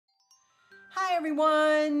Hi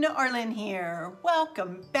everyone, Arlene here.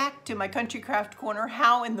 Welcome back to my Country Craft Corner.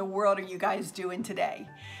 How in the world are you guys doing today?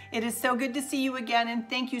 It is so good to see you again, and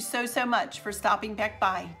thank you so much for stopping back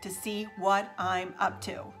by to see what I'm up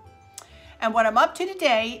to. And what I'm up to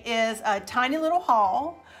today is a tiny little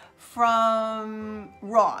haul from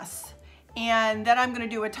Ross. And then I'm going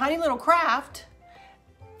to do a tiny little craft.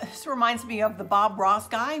 This reminds me of the Bob Ross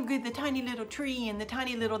guy with the tiny little tree and the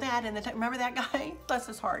tiny little that and remember that guy? Bless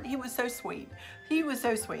his heart. He was so sweet. He was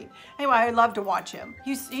so sweet. Anyway, I love to watch him.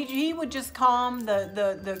 He would just calm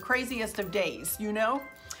the craziest of days, you know?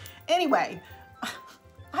 Anyway,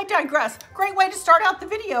 I digress. Great way to start out the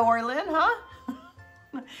video, Arlene,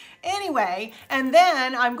 huh? Anyway, and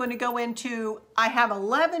then I'm going to go into, I have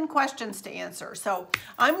 11 questions to answer. So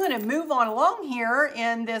I'm going to move on along here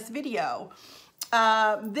in this video.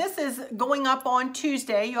 This is going up on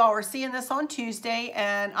Tuesday. You all are seeing this on Tuesday,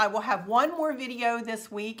 and I will have one more video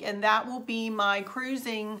this week, and that will be my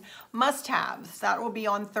cruising must-haves. That will be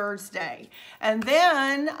on Thursday. And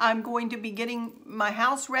then I'm going to be getting my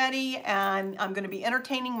house ready, and I'm going to be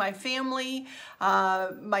entertaining my family.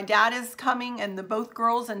 My dad is coming, and both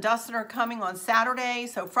girls and Dustin are coming on Saturday.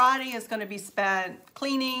 So Friday is going to be spent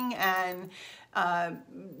cleaning and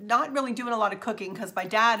not really doing a lot of cooking because my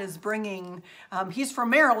dad is bringing, he's from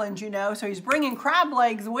Maryland, you know, so he's bringing crab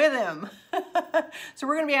legs with him. So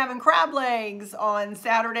we're going to be having crab legs on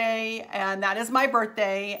Saturday, and that is my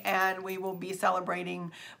birthday, and we will be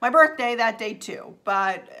celebrating my birthday that day too.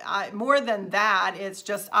 But more than that, it's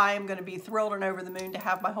just I am going to be thrilled and over the moon to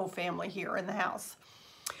have my whole family here in the house.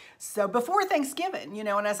 So before Thanksgiving, you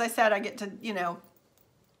know, and as I said, I get to, you know,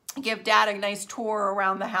 give Dad a nice tour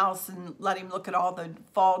around the house and let him look at all the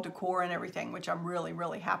fall decor and everything, which I'm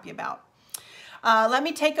really happy about. Let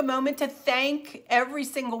me take a moment to thank every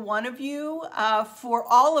single one of you for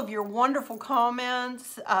all of your wonderful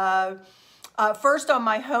comments. First on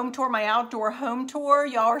my home tour, my outdoor home tour,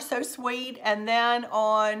 y'all are so sweet. And then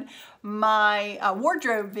on my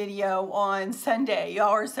wardrobe video on Sunday, y'all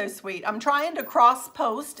are so sweet. I'm trying to cross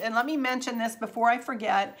post, and let me mention this before I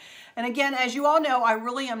forget. And again, as you all know, I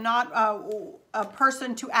really am not a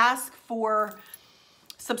person to ask for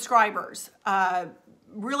subscribers.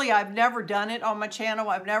 Really, I've never done it on my channel.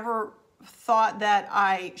 I've never thought that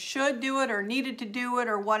I should do it or needed to do it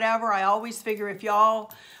or whatever. I always figure if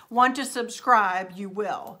y'all want to subscribe, you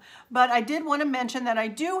will. But I did want to mention that I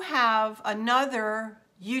do have another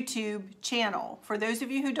YouTube channel. For those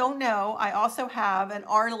of you who don't know, I also have an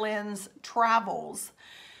Arlene's Travels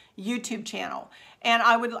YouTube channel. And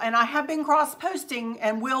I have been cross-posting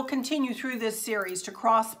and will continue through this series to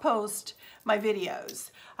cross-post my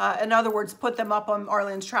videos. In other words, put them up on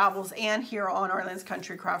Arlene's Travels and here on Arlene's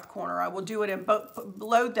Country Craft Corner. I will do it and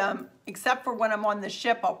load them, except for when I'm on the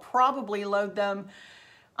ship. I'll probably load them.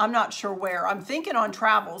 I'm not sure where. I'm thinking on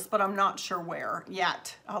Travels, but I'm not sure where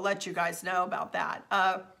yet. I'll let you guys know about that.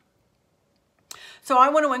 So I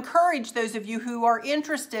want to encourage those of you who are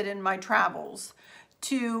interested in my travels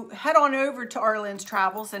to head on over to Arlene's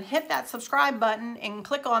Travels and hit that subscribe button and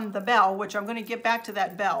click on the bell, which I'm going to get back to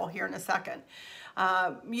that bell here in a second.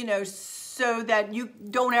 You know, so that you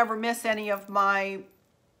don't ever miss any of my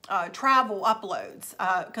travel uploads,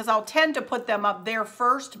 because I'll tend to put them up there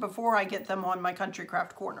first before I get them on my Country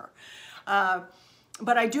Craft Corner.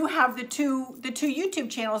 But I do have the two YouTube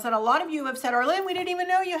channels, and a lot of you have said, Arlene, we didn't even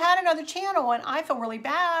know you had another channel, and I feel really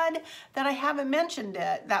bad that I haven't mentioned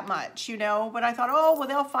it that much, you know, but I thought, oh, well,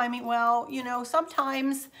 they'll find me. Well, you know,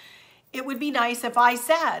 sometimes it would be nice if I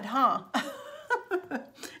said, huh?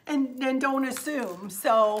 and don't assume.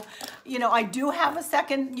 So, you know, I do have a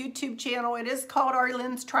second YouTube channel. It is called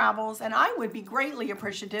Arlene's Travels, and I would be greatly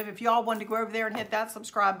appreciative if y'all wanted to go over there and hit that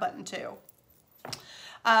subscribe button too.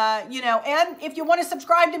 You know, and if you want to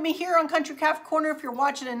subscribe to me here on Country Craft Corner, if you're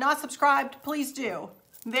watching and not subscribed, please do.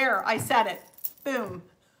 There, I said it. Boom.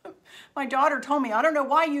 My daughter told me, I don't know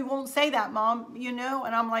why you won't say that, Mom, you know,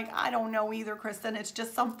 and I'm like, I don't know either, Kristen. It's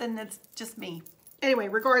just something that's just me. Anyway,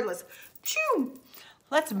 regardless, phew,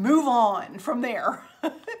 let's move on from there.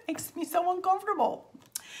 It makes me so uncomfortable.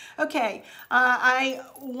 Okay, I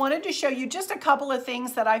wanted to show you just a couple of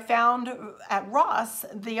things that I found at Ross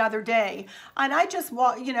the other day. And I just,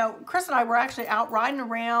 you know, Chris and I were actually out riding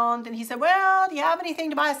around, and he said, well, do you have anything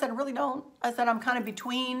to buy? I said, I really don't. I said, I'm kind of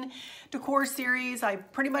between decor series. I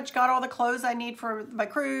pretty much got all the clothes I need for my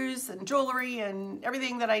cruise and jewelry and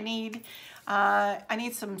everything that I need. I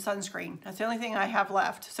need some sunscreen. That's the only thing I have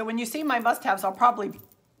left. So when you see my must-haves, I'll probably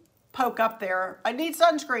poke up there. I need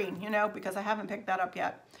sunscreen, you know, because I haven't picked that up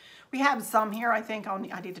yet. We have some here. I think I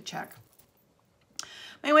need to check.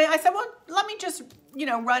 Anyway, I said, well, let me just, you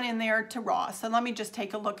know, run in there to Ross and let me just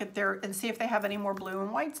take a look at their, and see if they have any more blue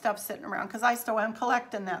and white stuff sitting around, because I still am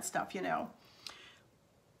collecting that stuff, you know.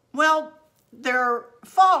 Well, their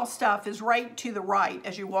fall stuff is right to the right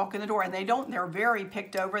as you walk in the door, and they're very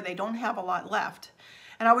picked over. They don't have a lot left.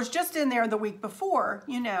 And I was just in there the week before,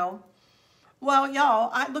 you know. Well,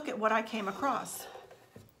 y'all, look at what I came across.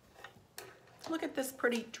 Look at this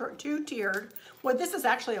pretty two-tiered. Well, this is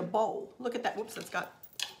actually a bowl. Look at that. Whoops, it's got,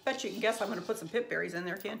 bet you can guess I'm going to put some pip berries in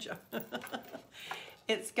there, can't you?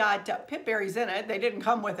 It's got pip berries in it. They didn't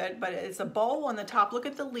come with it, but it's a bowl on the top. Look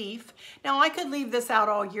at the leaf. Now, I could leave this out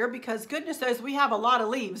all year because goodness knows we have a lot of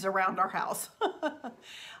leaves around our house.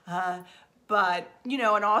 But, you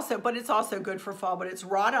know, but it's also good for fall, but it's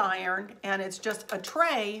wrought iron, and it's just a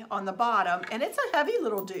tray on the bottom, and it's a heavy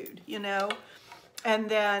little dude, you know, and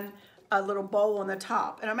then a little bowl on the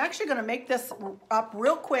top. And I'm actually going to make this up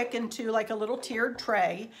real quick into like a little tiered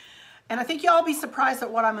tray, and I think y'all will be surprised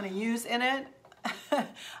at what I'm going to use in it.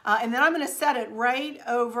 And then I'm going to set it right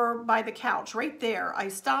over by the couch, right there. I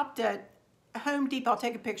stopped at Home Depot. I'll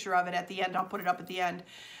take a picture of it at the end. I'll put it up at the end.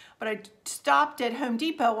 But I stopped at Home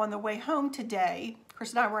Depot on the way home today.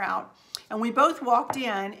 Chris and I were out, and we both walked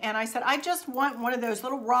in, and I said, I just want one of those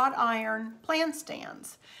little wrought iron plant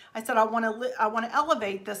stands. I said, I want to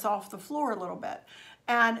elevate this off the floor a little bit.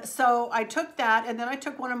 And so I took that, and then I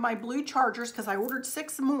took one of my blue chargers, because I ordered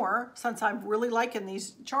 6 more since I'm really liking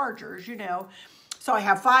these chargers, you know. So I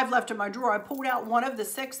have 5 left in my drawer. I pulled out one of the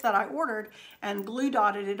 6 that I ordered and glue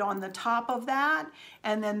dotted it on the top of that.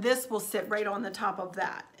 And then this will sit right on the top of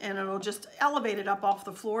that. And it'll just elevate it up off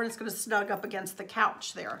the floor, and it's going to snug up against the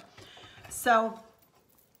couch there. So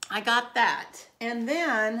I got that. And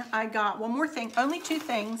then I got one more thing, only 2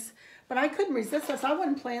 things, but I couldn't resist this. I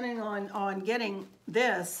wasn't planning on getting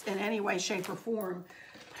this in any way, shape, or form.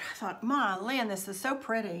 But I thought, my land, this is so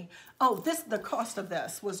pretty. Oh, the cost of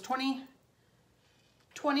this was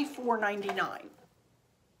 $24.99.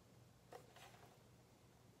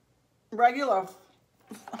 Regular,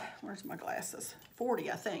 where's my glasses?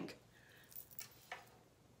 40, I think.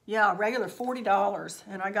 Yeah, regular $40,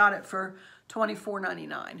 and I got it for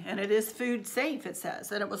 $24.99. And it is food safe, it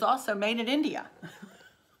says. And it was also made in India.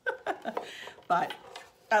 But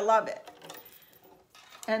I love it.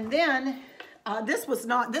 And then this was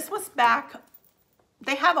back,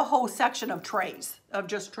 they have a whole section of trays, of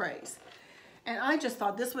just trays. And I just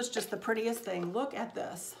thought this was just the prettiest thing. Look at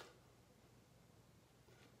this.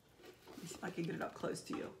 Let me see if I can get it up close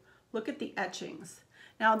to you. Look at the etchings.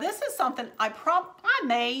 Now this is something I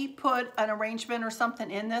may put an arrangement or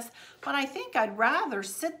something in this, but I think I'd rather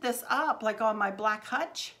sit this up like on my black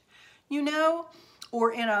hutch, you know,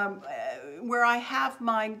 or in a where I have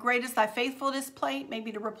my Greatest Thy Faithfulness plate,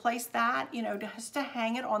 maybe to replace that, you know, just to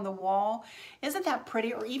hang it on the wall. Isn't that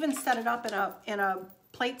pretty? Or even set it up in a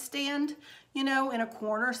plate stand, you know, in a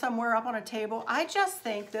corner somewhere up on a table. I just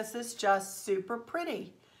think this is just super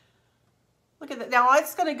pretty. Look at that. Now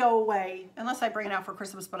it's going to go away unless I bring it out for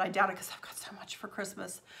Christmas, but I doubt it because I've got so much for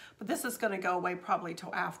Christmas. But this is going to go away probably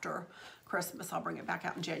till after Christmas. I'll bring it back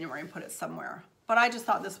out in January and put it somewhere. But I just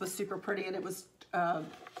thought this was super pretty, and it was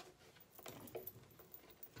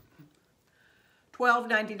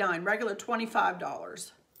 $12.99, regular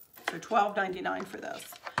 $25. So $12.99 for this.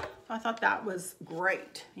 I thought that was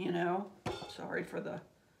great, you know. Sorry for the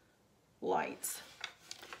lights.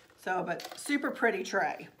 So, but super pretty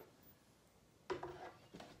tray.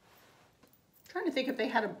 Trying to think if they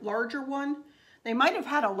had a larger one. They might have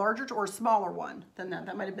had a larger or smaller one than that.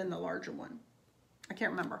 That might have been the larger one. I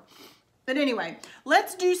can't remember. But anyway,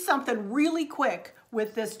 let's do something really quick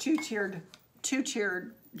with this two-tiered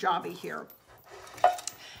jobby here.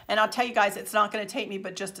 And I'll tell you guys, it's not going to take me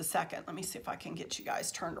but just a second. Let me see if I can get you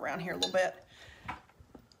guys turned around here a little bit.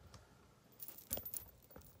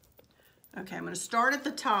 Okay, I'm going to start at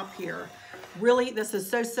the top here. Really, this is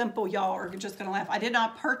so simple, y'all are just going to laugh. I did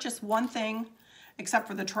not purchase one thing except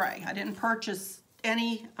for the tray. I didn't purchase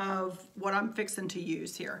any of what I'm fixing to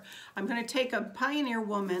use here. I'm going to take a Pioneer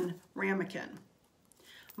Woman ramekin.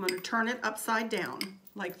 I'm going to turn it upside down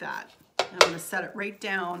like that. I'm going to set it right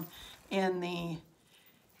down in the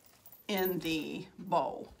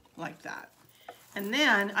bowl like that. And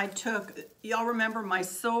then I took, y'all remember my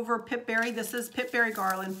silver pipberry? This is pipberry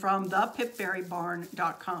garland from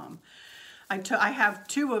thepipberrybarn.com. I have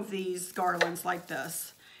 2 of these garlands like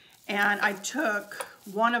this. And I took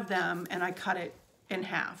one of them and I cut it in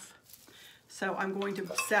half. So I'm going to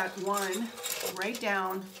set one right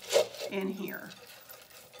down in here,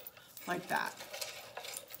 like that.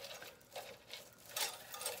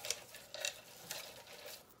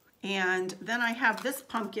 And then I have this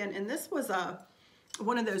pumpkin, and this was a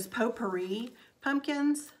one of those potpourri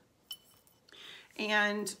pumpkins.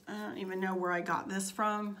 And I don't even know where I got this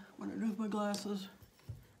from. When I do my glasses,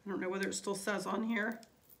 I don't know whether it still says on here.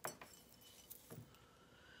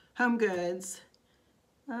 Home Goods.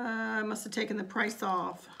 I must have taken the price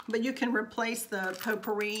off. But you can replace the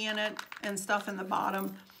potpourri in it and stuff in the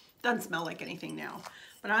bottom. Doesn't smell like anything now.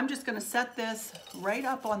 But I'm just going to set this right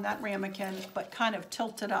up on that ramekin, but kind of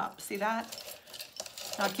tilt it up. See that?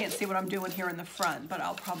 Now I can't see what I'm doing here in the front, but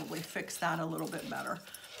I'll probably fix that a little bit better.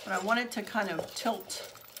 But I want it to kind of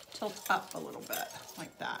tilt up a little bit,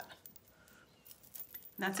 like that.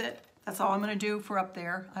 And that's it. That's all I'm going to do for up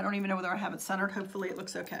there. I don't even know whether I have it centered. Hopefully it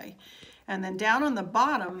looks okay. And then down on the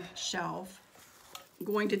bottom shelf, I'm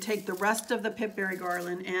going to take the rest of the pipberry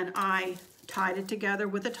garland, and I tied it together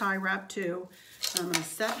with a tie wrap too. I'm going to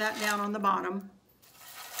set that down on the bottom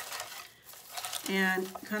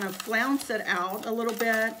and kind of flounce it out a little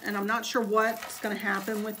bit. And I'm not sure what's going to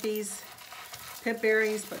happen with these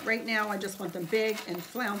pipberries, but right now I just want them big and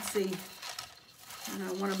flouncy, and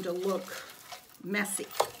I want them to look messy,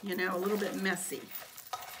 you know, a little bit messy.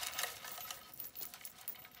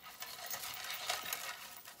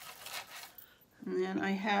 And then I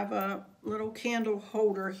have a little candle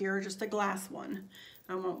holder here, just a glass one.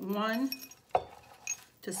 I want one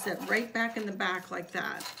to sit right back in the back like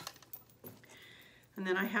that. And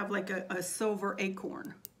then I have like a silver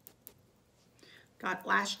acorn. Got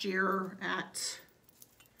last year at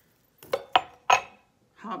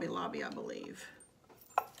Hobby Lobby, I believe.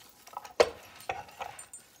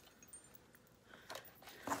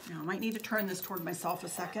 Now I might need to turn this toward myself a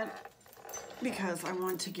second because I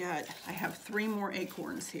want to get, I have 3 more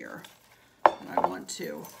acorns here and I want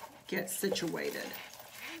to get situated.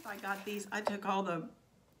 I got these, I took all the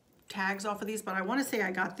tags off of these, but I want to say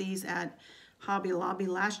I got these at Hobby Lobby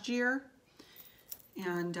last year,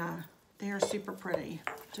 and they are super pretty.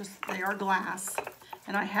 Just, they are glass.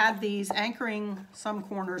 And I had these anchoring some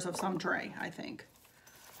corners of some tray, I think.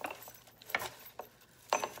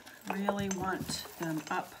 Really want them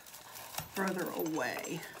up further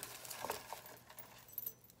away.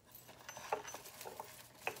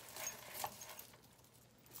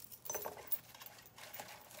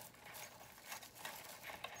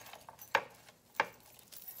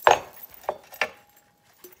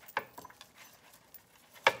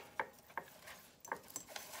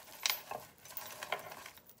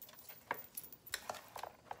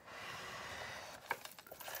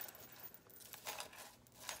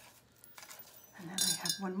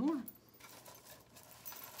 One more.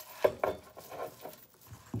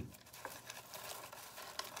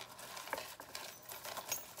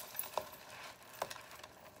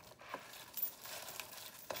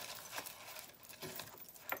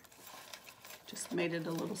 Just made it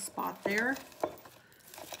a little spot there.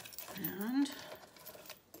 And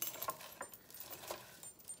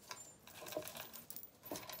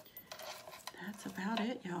that's about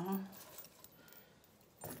it, y'all.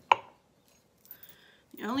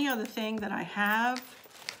 The only other thing that I have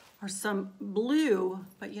are some blue,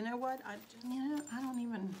 but you know what? I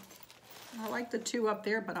like the 2 up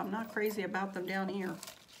there, but I'm not crazy about them down here.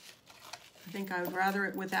 I think I would rather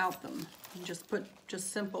it without them. And just put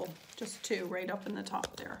just 2 right up in the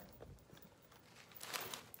top there.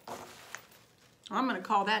 I'm gonna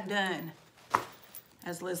call that done,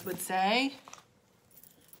 as Liz would say.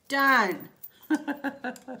 Done.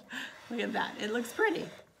 Look at that, it looks pretty.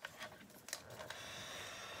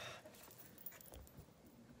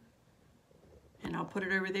 And I'll put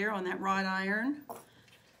it over there on that wrought iron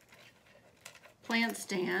plant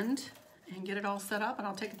stand and get it all set up, and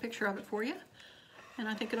I'll take a picture of it for you. And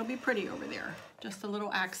I think it'll be pretty over there. Just a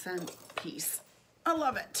little accent piece. I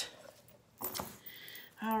love it.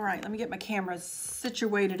 All right, let me get my camera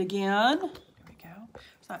situated again. There we go.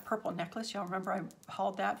 It's that purple necklace. Y'all remember I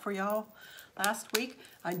hauled that for y'all last week?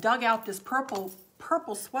 I dug out this purple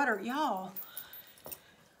sweater. Y'all,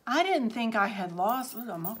 I didn't think I had lost,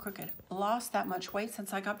 ooh, I'm all crooked, lost that much weight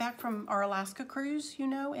since I got back from our Alaska cruise, you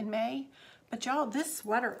know, in May. But y'all, this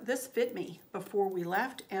sweater, this fit me before we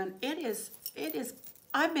left, and it is,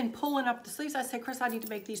 I've been pulling up the sleeves. I said, Chris, I need to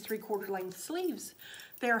make these 3/4 length sleeves.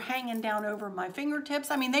 They're hanging down over my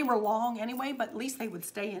fingertips. I mean, they were long anyway, but at least they would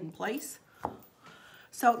stay in place.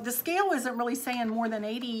 So the scale isn't really saying more than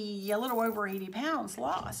 80, a little over 80 pounds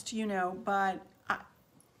lost, you know, but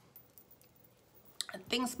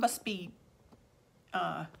things must be,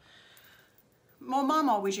 well, Mom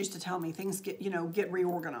always used to tell me things get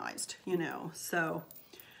reorganized, you know. So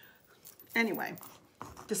anyway,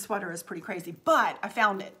 this sweater is pretty crazy, but I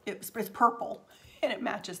found it. It's purple and it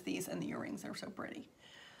matches these, and the earrings are so pretty.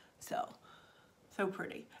 So So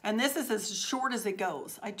pretty. And this is as short as it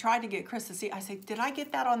goes. I tried to get Chris to see. I said, did I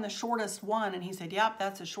get that on the shortest one? And he said, yep,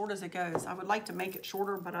 that's as short as it goes. I would like to make it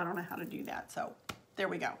shorter, but I don't know how to do that. So there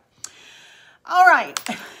we go. All right.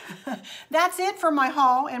 That's it for my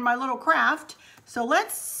haul and my little craft. So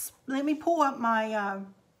let me pull up my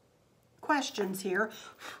questions here.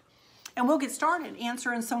 And we'll get started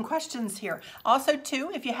answering some questions here. Also,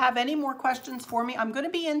 too, if you have any more questions for me, I'm going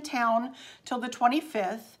to be in town till the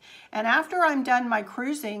 25th. And after I'm done my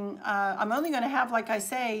cruising, I'm only going to have, like I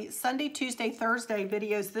say, Sunday, Tuesday, Thursday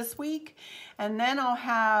videos this week. And then I'll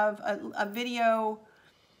have a video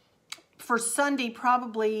for Sunday,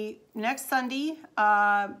 probably next Sunday.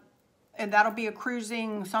 And that'll be a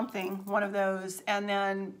cruising something, one of those. And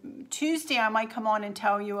then Tuesday, I might come on and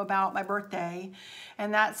tell you about my birthday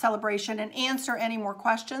and that celebration and answer any more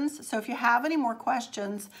questions. So if you have any more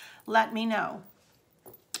questions, let me know,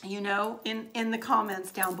 you know, in the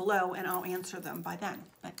comments down below, and I'll answer them by then.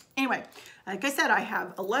 But anyway, like I said, I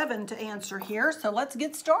have 11 to answer here, so let's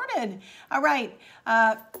get started. All right,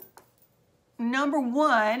 number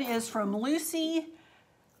 1 is from Lucy.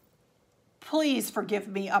 Please forgive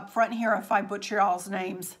me up front here if I butcher y'all's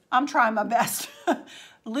names. I'm trying my best.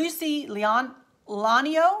 Lucy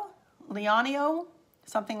Lanio,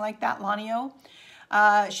 something like that, Lanio.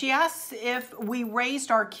 She asks if we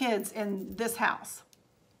raised our kids in this house.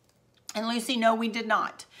 And Lucy, no, we did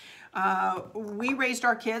not. We raised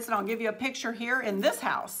our kids, and I'll give you a picture here, in this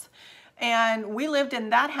house. And we lived in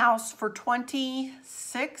that house for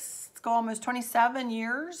 26, let's go almost 27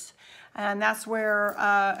 years. And that's where,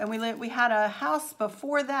 and we had a house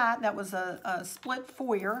before that was a split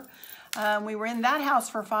foyer. We were in that house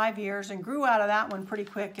for 5 years and grew out of that one pretty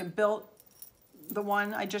quick and built the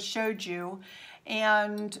one I just showed you.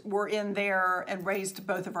 And we're in there and raised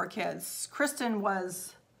both of our kids. Kristen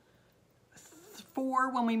was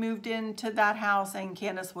 4 when we moved into that house, and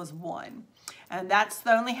Candace was 1. And that's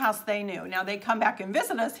the only house they knew. Now, they come back and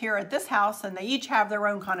visit us here at this house, and they each have their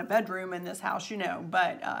own kind of bedroom in this house, you know.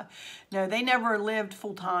 But, no, they never lived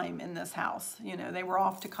full-time in this house. You know, they were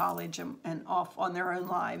off to college and off on their own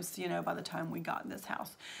lives, you know, by the time we got in this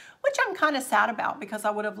house. Which I'm kind of sad about, because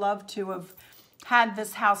I would have loved to have had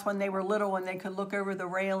this house when they were little and they could look over the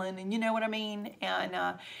railing, and you know what I mean. And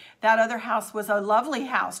that other house was a lovely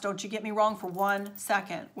house, don't you get me wrong for 1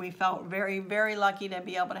 second. We felt very, very lucky to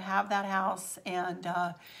be able to have that house, and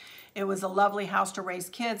it was a lovely house to raise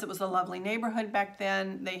kids. It was a lovely neighborhood back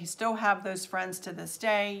then. They still have those friends to this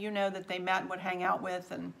day, you know, that they met and would hang out with,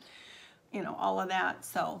 and you know, all of that.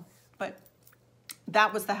 So, but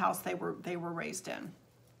that was the house they were raised in.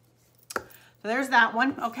 So there's that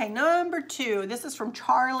one. Okay, number 2. This is from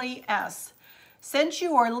Charlie S. Since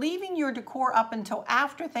you are leaving your decor up until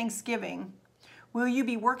after Thanksgiving, will you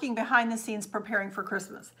be working behind the scenes preparing for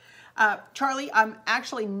Christmas? Charlie, I'm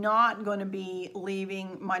actually not going to be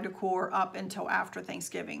leaving my decor up until after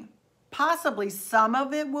Thanksgiving. Possibly some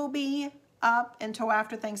of it will be up until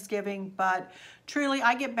after Thanksgiving, but truly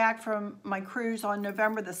I get back from my cruise on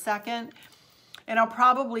November the 2nd. And I'll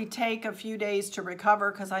probably take a few days to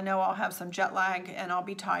recover, because I know I'll have some jet lag and I'll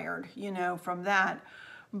be tired, you know, from that.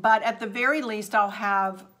 But at the very least, I'll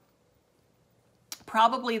have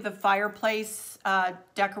probably the fireplace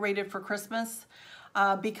decorated for Christmas,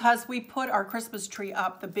 because we put our Christmas tree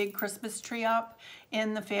up, the big Christmas tree up,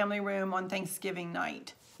 in the family room on Thanksgiving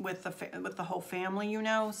night with the whole family, you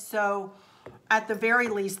know. So at the very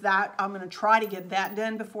least, that I'm going to try to get that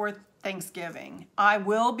done before Thanksgiving. I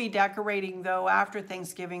will be decorating, though, after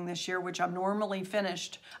Thanksgiving this year, which I'm normally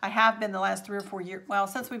finished. I have been the last 3 or 4 years. Well,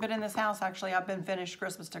 since we've been in this house, actually, I've been finished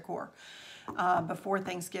Christmas decor before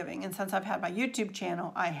Thanksgiving. And since I've had my YouTube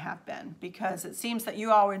channel, I have been, because it seems that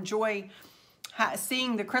you all enjoy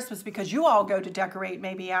seeing the Christmas, because you all go to decorate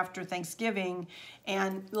maybe after Thanksgiving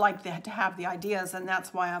and like to have the ideas, and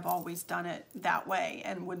that's why I've always done it that way,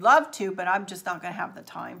 and would love to, but I'm just not going to have the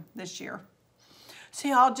time this year. So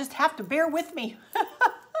y'all just have to bear with me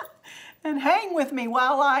and hang with me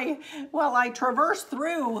while I traverse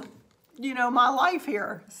through, you know, my life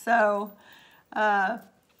here. So,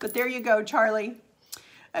 but there you go, Charlie.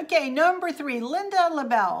 Okay, number 3, Linda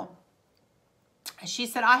LaBelle. She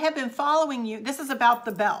said, I have been following you. This is about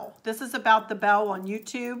the bell. This is about the bell on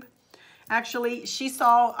YouTube. Actually, she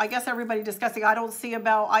saw, I guess everybody discussing, I don't see a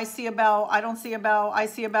bell, I see a bell, I don't see a bell, I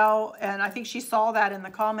see a bell. And I think she saw that in the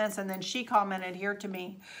comments, and then she commented here to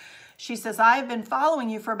me. She says, I've been following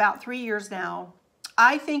you for about 3 years now.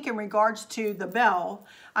 I think in regards to the bell,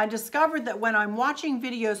 I discovered that when I'm watching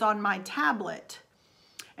videos on my tablet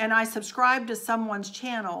and I subscribe to someone's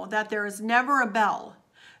channel, that there is never a bell.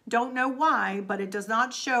 Don't know why, but it does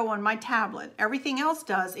not show on my tablet. Everything else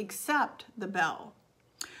does except the bell.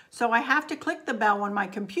 So I have to click the bell on my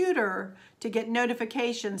computer to get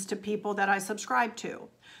notifications to people that I subscribe to.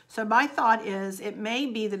 So my thought is it may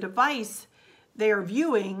be the device they are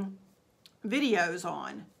viewing videos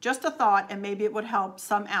on. Just a thought, and maybe it would help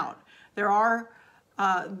some out. There are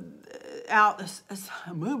if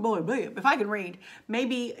I can read,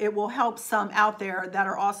 maybe it will help some out there that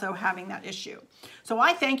are also having that issue. So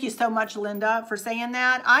I thank you so much, Linda, for saying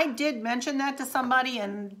that. I did mention that to somebody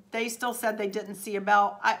and they still said they didn't see a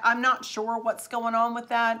bell. I'm not sure what's going on with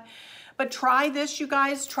that. But try this, you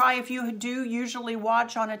guys. Try, if you do usually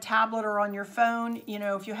watch on a tablet or on your phone, you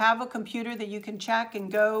know, if you have a computer that you can check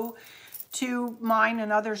and go to mine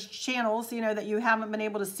and others' channels, you know, that you haven't been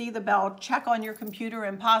able to see the bell, check on your computer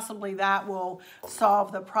and possibly that will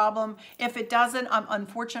solve the problem. If it doesn't,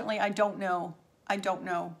 unfortunately, I don't know. I don't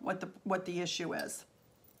know what the issue is.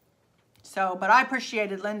 So, but I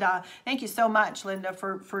appreciate it, Linda. Thank you so much, Linda,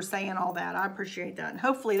 for saying all that. I appreciate that. And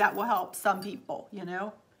hopefully that will help some people, you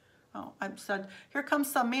know. Oh, I said, here comes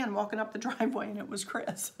some man walking up the driveway, and it was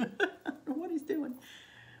Chris. I don't know what he's doing.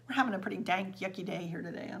 We're having a pretty dank, yucky day here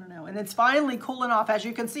today. I don't know. And it's finally cooling off. As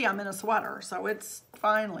you can see, I'm in a sweater. So it's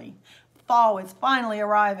finally, fall is finally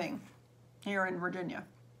arriving here in Virginia.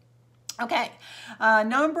 Okay,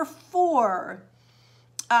 number 4,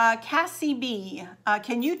 Cassie B.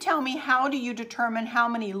 Can you tell me how do you determine how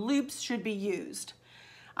many loops should be used?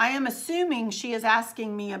 I am assuming she is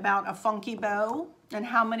asking me about a funky bow and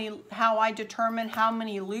how I determine how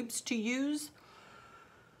many loops to use.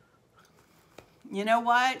 You know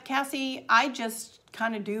what, Cassie? I just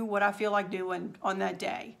kind of do what I feel like doing on that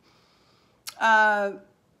day.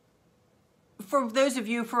 For those of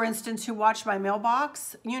you, for instance, who watched my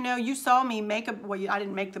mailbox, you know, you saw me make a, well, I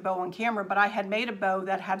didn't make the bow on camera, but I had made a bow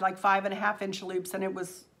that had like 5.5-inch loops, and it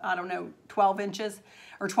was, I don't know, 12 inches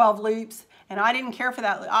or 12 loops, and I didn't care for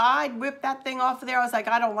that. I whipped that thing off of there. I was like,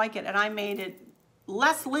 I don't like it, and I made it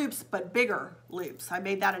less loops, but bigger loops. I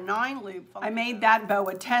made that a 9-loop. I made that bow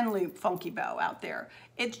a 10-loop funky bow out there.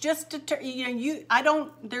 It's just, you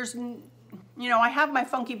know, I have my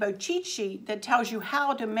funky bow cheat sheet that tells you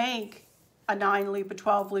how to make a 9-loop, a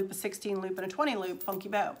 12-loop, a 16-loop, and a 20-loop funky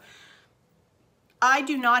bow. I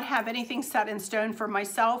do not have anything set in stone for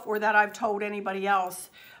myself or that I've told anybody else.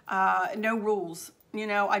 No rules. You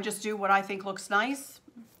know, I just do what I think looks nice.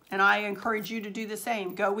 And I encourage you to do the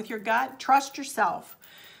same. Go with your gut. Trust yourself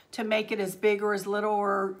to make it as big or as little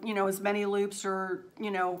or, you know, as many loops or,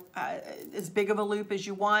 you know, as big of a loop as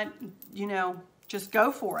you want. You know, just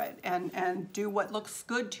go for it and do what looks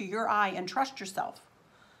good to your eye and trust yourself.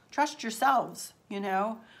 Trust yourselves, you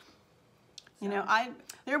know. You know,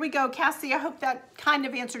 there we go, Cassie. I hope that kind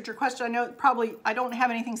of answered your question. I know probably I don't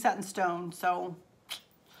have anything set in stone, so.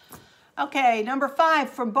 Okay, number 5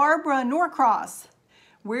 from Barbara Norcross.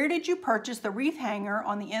 Where did you purchase the wreath hanger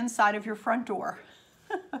on the inside of your front door?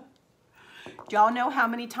 Do y'all know how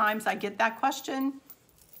many times I get that question?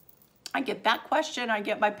 I get that question. I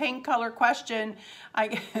get my paint color question.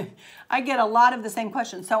 I get a lot of the same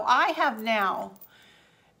questions. So I have now,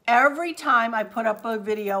 every time I put up a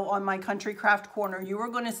video on my Country Craft Corner, you are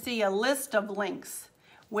going to see a list of links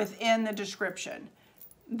within the description.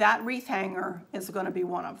 That wreath hanger is going to be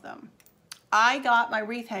one of them. I got my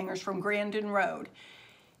wreath hangers from Grandin Road.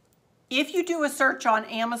 If you do a search on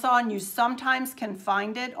Amazon, you sometimes can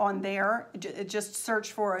find it on there. Just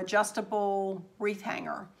search for adjustable wreath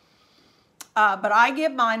hanger. But I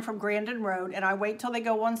get mine from Grandin Road, and I wait till they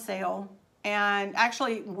go on sale. And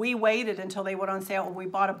actually, we waited until they went on sale, and we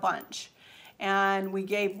bought a bunch. And we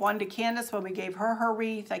gave one to Candace when we gave her her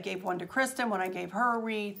wreath. I gave one to Kristen when I gave her a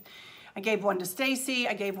wreath. I gave one to Stacy.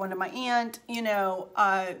 I gave one to my aunt. You know,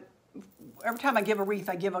 every time I give a wreath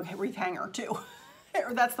wreath hanger too.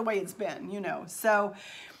 Or that's the way it's been, you know. So,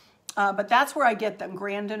 but that's where I get them,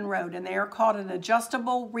 Grandin Road, and they are called an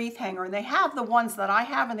adjustable wreath hanger. And they have the ones that I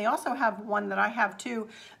have, and they also have one that I have too.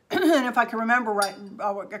 And if I can remember right,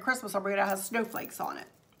 a Christmas upgrade, it has snowflakes on it.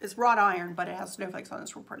 It's wrought iron, but it has snowflakes on it.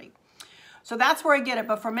 It's real pretty. So that's where I get it.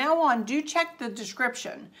 But from now on, do check the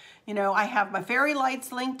description. You know, I have my fairy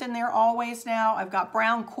lights linked in there always now. I've got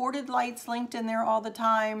brown corded lights linked in there all the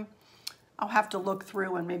time. I'll have to look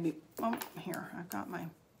through and maybe, oh, here, I've got my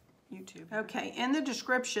YouTube. Okay, in the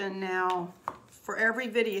description now, for every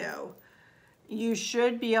video, you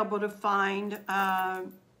should be able to find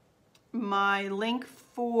my link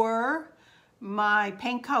for my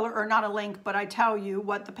paint color, or not a link, but I tell you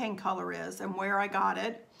what the paint color is and where I got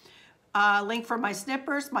it. Link for my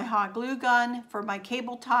Snippers, my hot glue gun, for my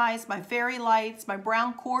cable ties, my fairy lights, my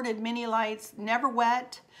brown corded mini lights, never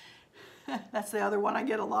wet. That's the other one I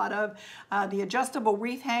get a lot of. The adjustable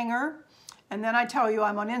wreath hanger. And then I tell you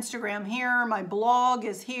I'm on Instagram here. My blog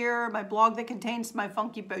is here. My blog that contains my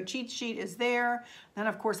Funky Bow cheat sheet is there. Then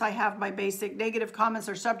of course I have my basic negative comments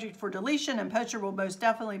are subject for deletion and poster will most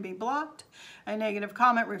definitely be blocked. A negative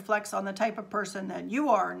comment reflects on the type of person that you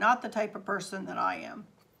are, not the type of person that I am.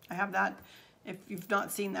 I have that. If you've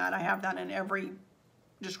not seen that, I have that in every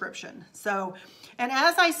description. So, and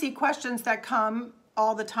as I see questions that come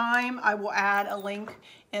all the time, I will add a link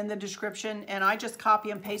in the description, and I just copy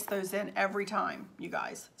and paste those in every time, you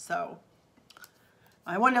guys. So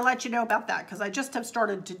I wanted to let you know about that because I just have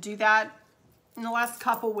started to do that in the last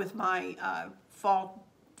couple with my fall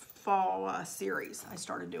series. I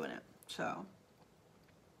started doing it. So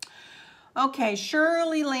okay,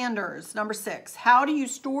 Shirley Landers, number 6. How do you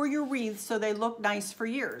store your wreaths so they look nice for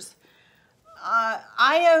years?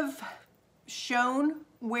 I have shown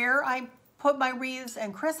where I put my wreaths,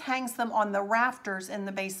 and Chris hangs them on the rafters in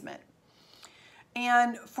the basement.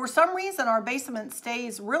 And for some reason, our basement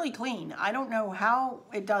stays really clean. I don't know how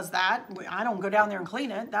it does that. I don't go down there and clean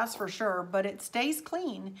it, that's for sure, but it stays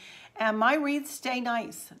clean. And my wreaths stay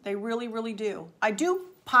nice. They really, really do. I do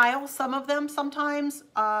pile some of them sometimes.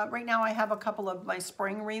 Right now I have a couple of my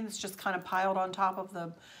spring wreaths just kind of piled on top of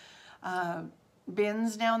the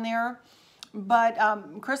bins down there. But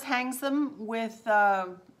Chris hangs them with,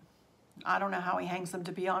 I don't know how he hangs them,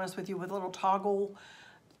 to be honest with you, with a little toggle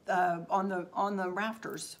on the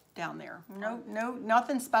rafters down there. No,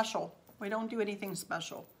 nothing special. We don't do anything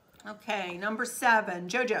special. Okay, number 7,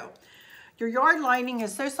 Jojo. Your yard lighting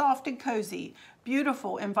is so soft and cozy.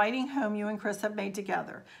 Beautiful, inviting home you and Chris have made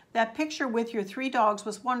together. That picture with your 3 dogs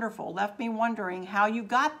was wonderful. Left me wondering how you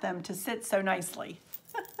got them to sit so nicely.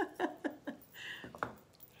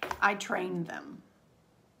 I trained them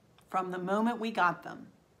from the moment we got them.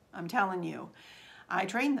 I'm telling you, I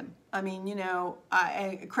trained them. I mean, you know,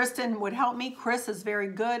 Kristen would help me. Chris is very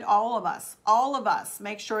good. All of us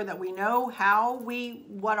make sure that we know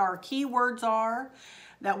what our keywords are,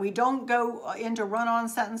 that we don't go into run-on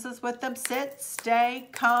sentences with them. Sit, stay,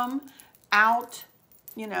 come, out,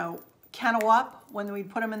 you know, kennel up when we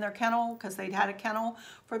put them in their kennel, because they'd had a kennel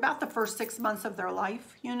for about the first 6 months of their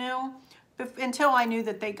life, you know, until I knew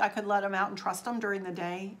that I could let them out and trust them during the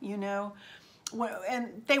day, you know.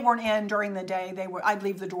 And they weren't in during the day. I'd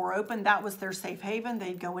leave the door open. That was their safe haven.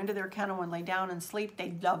 They'd go into their kennel and lay down and sleep.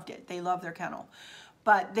 They loved it. They loved their kennel.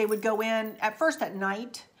 But they would go in at first at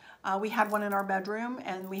night. We had one in our bedroom,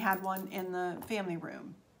 and we had one in the family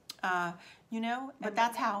room. You know, but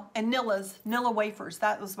that's how. And Nilla wafers.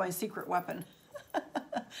 That was my secret weapon.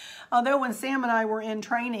 Although when Sam and I were in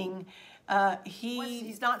training,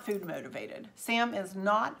 he's not food motivated. Sam is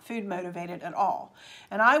not food motivated at all.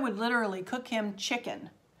 And I would literally cook him chicken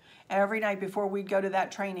every night before we'd go to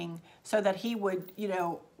that training so that he would, you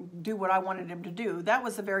know, do what I wanted him to do. That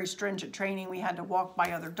was a very stringent training. We had to walk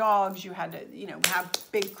by other dogs. You had to, you know, have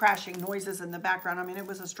big crashing noises in the background. I mean, it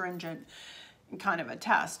was a stringent kind of a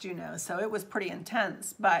test, you know, so it was pretty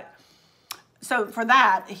intense. But so for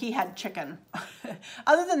that, he had chicken.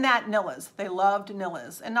 Other than that, Nillas. They loved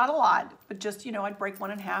Nillas. And not a lot, but just, you know, I'd break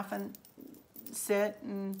one in half and sit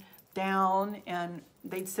and down, and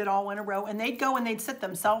they'd sit all in a row. And they'd go and they'd sit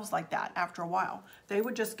themselves like that after a while. They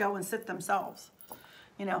would just go and sit themselves.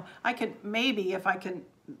 You know, I could, maybe if I can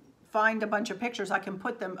find a bunch of pictures, I can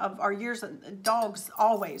put them of our years, dogs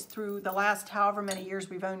always, through the last however many years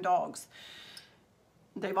we've owned dogs.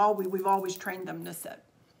 We've always trained them to sit.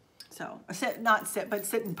 So, not sit, but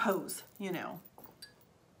sit and pose, you know.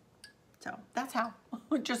 So, that's how.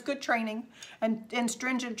 Just good training and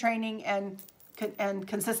stringent training and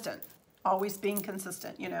consistent. Always being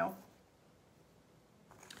consistent, you know.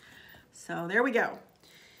 So, there we go.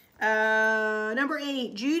 Number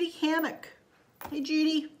 8, Judy Hammock. Hey,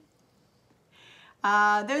 Judy.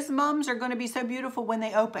 Those mums are going to be so beautiful when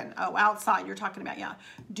they open. Oh, outside you're talking about, yeah.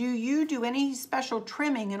 Do you do any special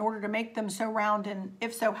trimming in order to make them so round, and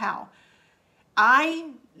if so, how?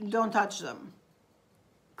 I don't touch them.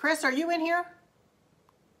 Chris, are you in here?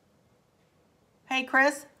 Hey,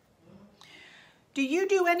 Chris. Do you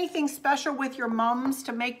do anything special with your mums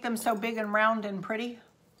to make them so big and round and pretty?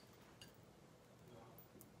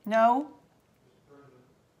 No?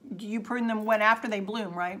 Do you prune them when? After they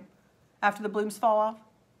bloom, right? After the blooms fall off?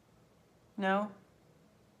 No?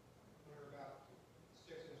 They're about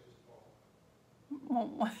 6 inches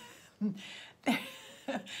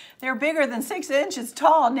tall. They're bigger than 6 inches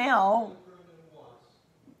tall now.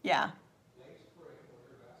 Yeah.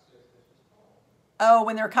 Oh,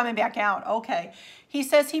 when they're coming back out. Okay. He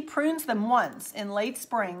says he prunes them once in late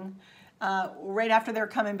spring, right after they're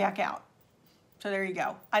coming back out. So there you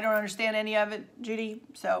go. I don't understand any of it, Judy.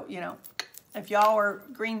 So, you know, if y'all are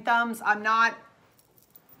green thumbs, I'm not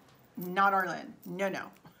Arlen. No, no.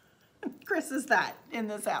 Chris is that in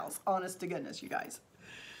this house. Honest to goodness, you guys.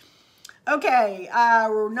 Okay,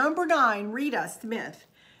 number 9, Rita Smith.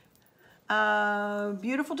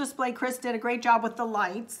 Beautiful display. Chris did a great job with the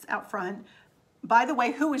lights out front. By the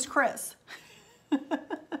way, who is Chris?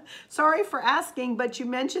 Sorry for asking, but you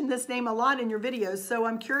mentioned this name a lot in your videos, so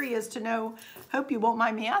I'm curious to know. Hope you won't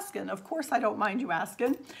mind me asking. Of course I don't mind you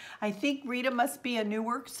asking. I think Rita must be a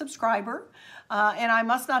newer subscriber, and I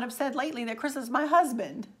must not have said lately that Chris is my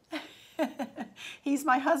husband. He's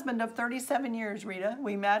my husband of 37 years, Rita.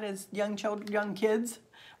 We met as young kids.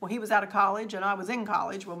 Well, he was out of college, and I was in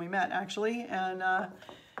college when we met, actually, and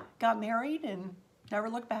got married and never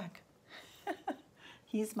looked back.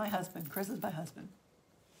 He's my husband. Chris is my husband.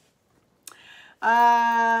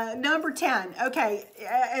 Number 10. Okay,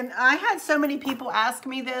 and I had so many people ask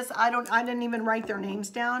me this. I didn't even write their names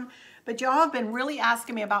down, but y'all have been really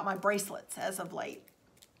asking me about my bracelets as of late.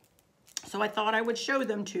 So I thought I would show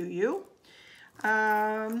them to you.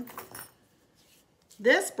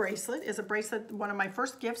 This bracelet is a bracelet, one of my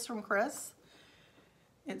first gifts from Chris.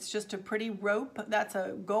 It's just a pretty rope. That's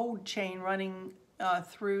a gold chain running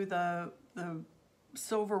through the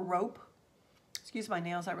silver rope. Excuse my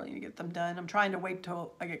nails, I really need to get them done. I'm trying to wait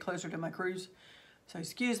till I get closer to my cruise. So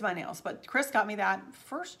excuse my nails, but Chris got me that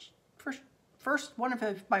first one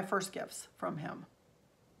of my first gifts from him.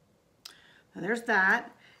 So there's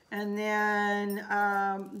that. And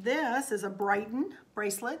then this is a Brighton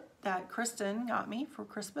bracelet that Kristen got me for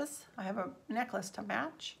Christmas. I have a necklace to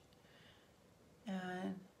match.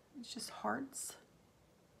 And it's just hearts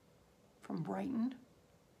from Brighton.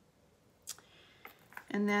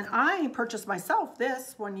 And then I purchased myself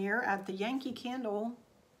this one year at the Yankee Candle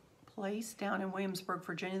place down in Williamsburg,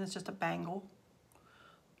 Virginia. That's just a bangle,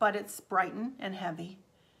 but it's Brighton and heavy.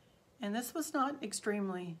 And this was not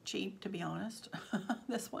extremely cheap, to be honest.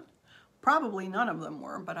 This one. Probably none of them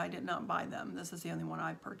were, but I did not buy them. This is the only one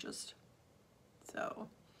I purchased. So,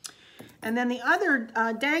 and then the other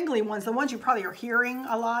dangly ones, the ones you probably are hearing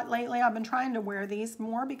a lot lately, I've been trying to wear these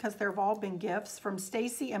more because they've all been gifts from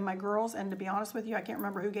Stacy and my girls. And to be honest with you, I can't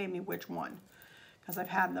remember who gave me which one because I've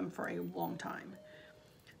had them for a long time.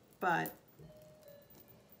 But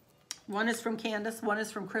one is from Candace, one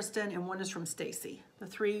is from Kristen, and one is from Stacy. The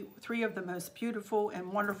three of the most beautiful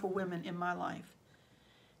and wonderful women in my life.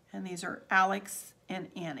 And these are Alex and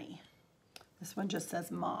Annie. This one just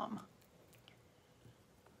says Mom.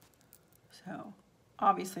 So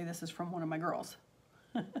obviously this is from one of my girls.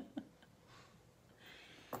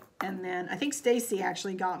 And then I think Stacy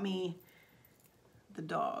actually got me the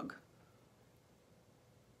dog.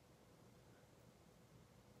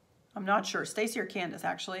 I'm not sure. Stacy or Candace,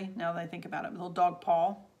 actually, now that I think about it. Little dog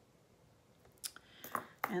Paul.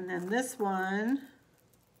 And then this one,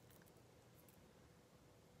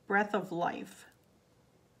 Breath of Life.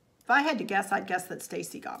 If I had to guess, I'd guess that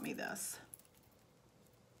Stacy got me this.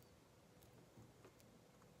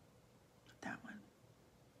 That one.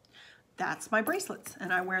 That's my bracelets,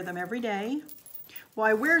 and I wear them every day. Well,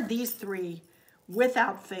 I wear these 3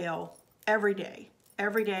 without fail every day.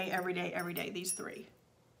 Every day, every day, every day, these 3.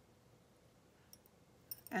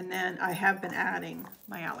 And then I have been adding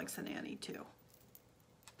my Alex and Annie too.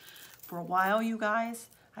 For a while, you guys,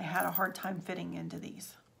 I had a hard time fitting into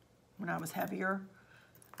these. When I was heavier,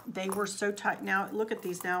 they were so tight. Now, look at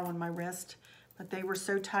these now on my wrist, but they were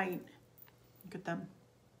so tight. Look at them.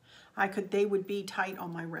 They would be tight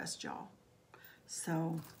on my wrist, y'all.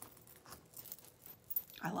 So,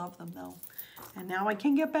 I love them though. And now I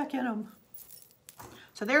can get back in them.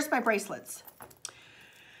 So there's my bracelets.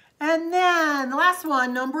 And then the last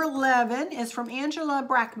one, number 11, is from Angela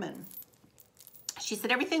Brackman. She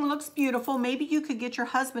said, everything looks beautiful. Maybe you could get your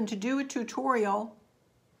husband to do a tutorial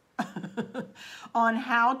on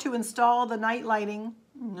how to install the night lighting.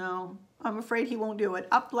 No, I'm afraid he won't do it.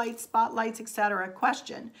 Up lights, spotlights, etc.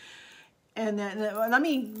 Question. And then let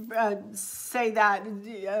me say that,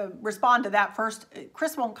 respond to that first.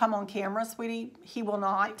 Chris won't come on camera, sweetie. He will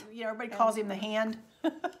not. You know, everybody calls him the hand.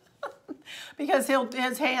 Because he'll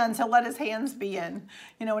let his hands be in,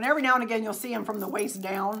 you know, and every now and again you'll see him from the waist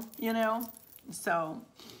down, you know. So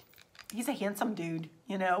he's a handsome dude,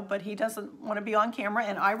 you know, but he doesn't want to be on camera,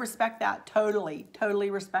 and I respect that. Totally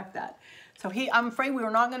respect that. So I'm afraid we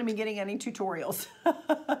are not going to be getting any tutorials.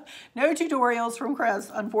 No tutorials from Chris,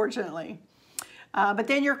 unfortunately. But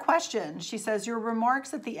then your question, she says, your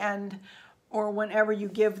remarks at the end or whenever you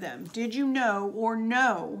give them, did you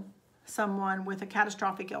know someone with a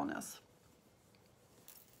catastrophic illness?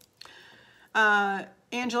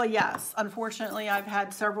 Angela, yes. Unfortunately, I've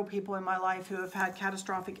had several people in my life who have had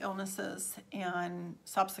catastrophic illnesses and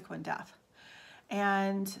subsequent death.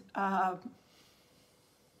 And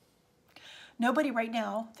nobody right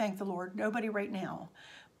now, thank the Lord, nobody right now.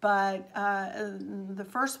 But the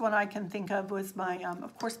first one I can think of was my,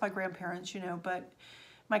 of course, my grandparents, you know, but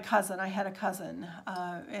my cousin. I had a cousin.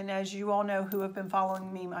 And as you all know who have been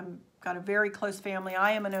following me, I've got a very close family.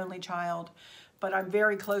 I am an only child, but I'm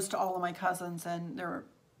very close to all of my cousins, and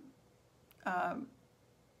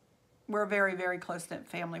we're a very, very close-knit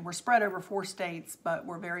family. We're spread over 4 states, but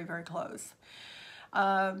we're very, very close.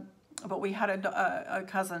 But we had a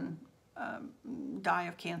cousin die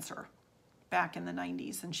of cancer back in the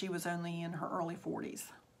 90s, and she was only in her early 40s.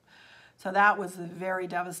 So that was very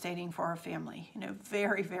devastating for our family, you know,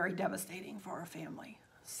 very, very devastating for our family.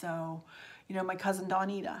 So, you know, my cousin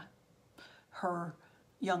Donita, her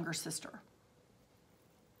younger sister.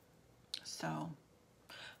 So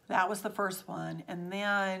that was the first one. And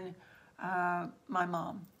then my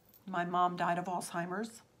mom. My mom died of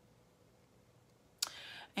Alzheimer's.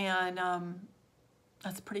 And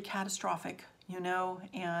that's pretty catastrophic, you know,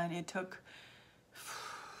 and it took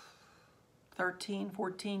 13,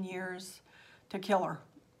 14 years to kill her.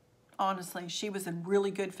 Honestly, she was in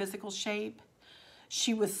really good physical shape.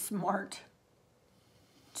 She was smart.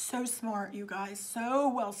 So smart, you guys. So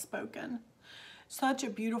well-spoken. Such a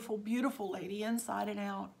beautiful, beautiful lady inside and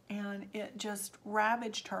out. And it just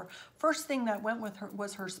ravaged her. First thing that went with her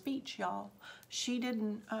was her speech, y'all. She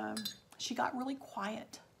didn't, she got really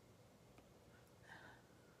quiet.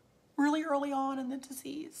 Really early on in the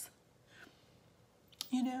disease.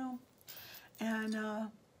 You know? And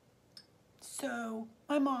so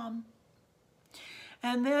my mom.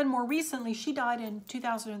 And then more recently, she died in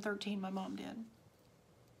 2013, my mom did.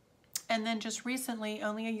 And then just recently,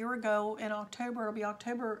 only a year ago in October, it'll be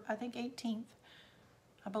October, I think 18th,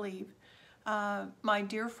 I believe, my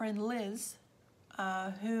dear friend Liz,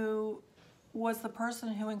 who was the person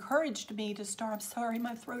who encouraged me to start. I'm sorry,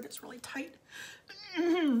 my throat is really tight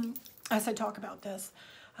as I talk about this.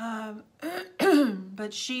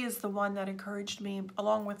 But she is the one that encouraged me,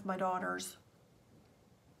 along with my daughters,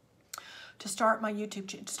 to start my YouTube,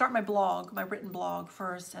 to start my blog, my written blog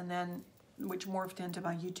first, and then, which morphed into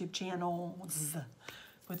my YouTube channel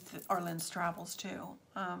with Arlen's Travels too.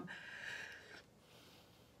 I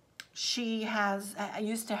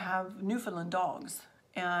used to have Newfoundland dogs,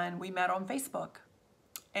 and we met on Facebook.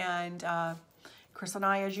 And Chris and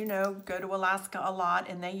I, as you know, go to Alaska a lot,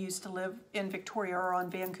 and they used to live in Victoria or on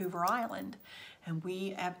Vancouver Island. And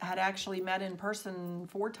we had actually met in person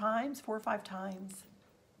 4 or 5 times.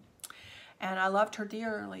 And I loved her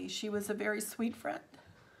dearly. She was a very sweet friend.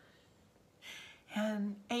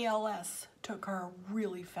 And ALS took her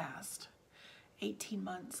really fast. 18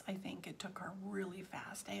 months, I think it took her really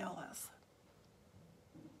fast, ALS.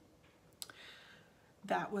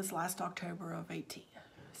 That was last October of 18.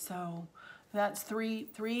 So that's three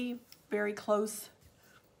very close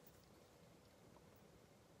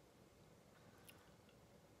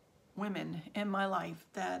women in my life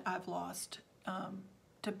that I've lost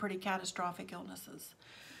to pretty catastrophic illnesses.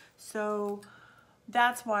 So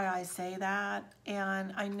that's why I say that.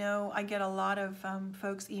 And I know I get a lot of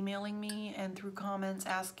folks emailing me and through comments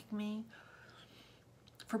asking me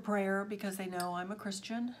for prayer because they know I'm a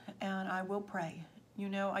Christian, and I will pray. You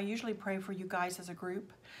know, I usually pray for you guys as a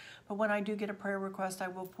group, but when I do get a prayer request, I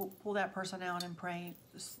will pull that person out and pray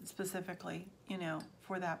specifically, you know,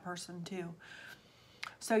 for that person too.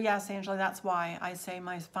 So yes, Angela, that's why I say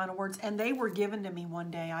my final words. And they were given to me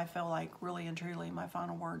one day, I feel like, really and truly, my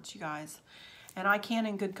final words, you guys. And I can't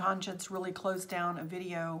in good conscience really close down a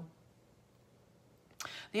video.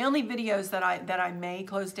 The only videos that I may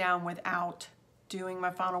close down without doing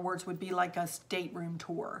my final words would be like a stateroom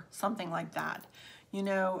tour, something like that. You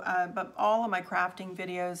know, but all of my crafting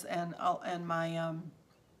videos and my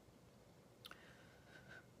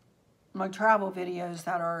my travel videos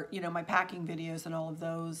that are, you know, my packing videos and all of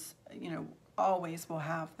those, you know, always will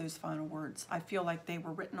have those final words. I feel like they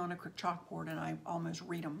were written on a chalkboard, and I almost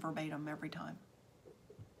read them verbatim every time.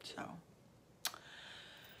 So,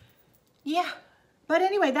 yeah. But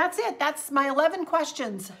anyway, that's it. That's my 11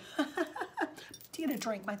 questions. Get a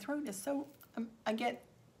drink. My throat is so, I get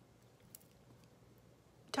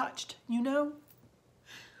touched, you know?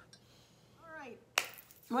 All right.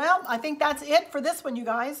 Well, I think that's it for this one, you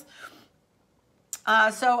guys.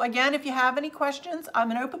 So again, if you have any questions,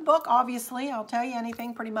 I'm an open book, obviously. I'll tell you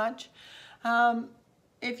anything pretty much.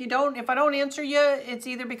 If I don't answer you, it's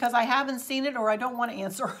either because I haven't seen it or I don't want to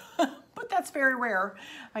answer. But that's very rare.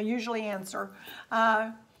 I usually answer.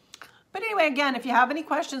 But anyway, again, if you have any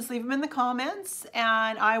questions, leave them in the comments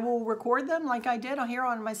and I will record them like I did here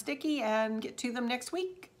on my sticky and get to them next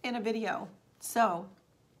week in a video. So,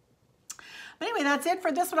 but anyway, that's it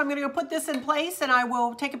for this one. I'm going to go put this in place and I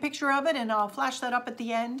will take a picture of it and I'll flash that up at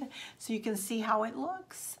the end so you can see how it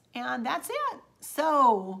looks. And that's it.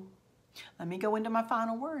 So, let me go into my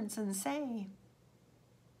final words and say,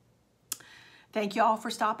 thank you all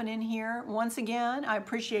for stopping in here. Once again, I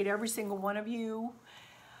appreciate every single one of you.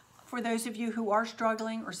 For those of you who are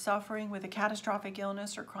struggling or suffering with a catastrophic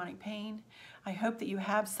illness or chronic pain, I hope that you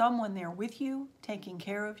have someone there with you, taking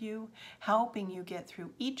care of you, helping you get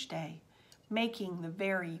through each day, making the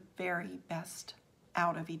very, very best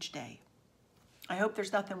out of each day. I hope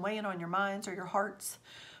there's nothing weighing on your minds or your hearts,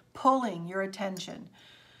 pulling your attention.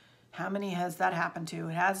 How many has that happened to?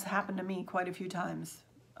 It has happened to me quite a few times,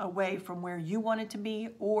 away from where you want it to be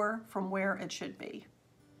or from where it should be.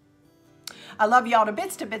 I love y'all to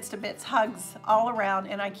bits, to bits, to bits, hugs all around,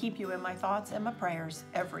 and I keep you in my thoughts and my prayers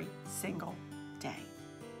every single day.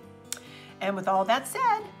 And with all that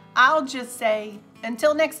said, I'll just say,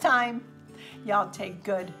 until next time, y'all take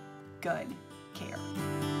good care.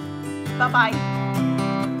 Bye-bye.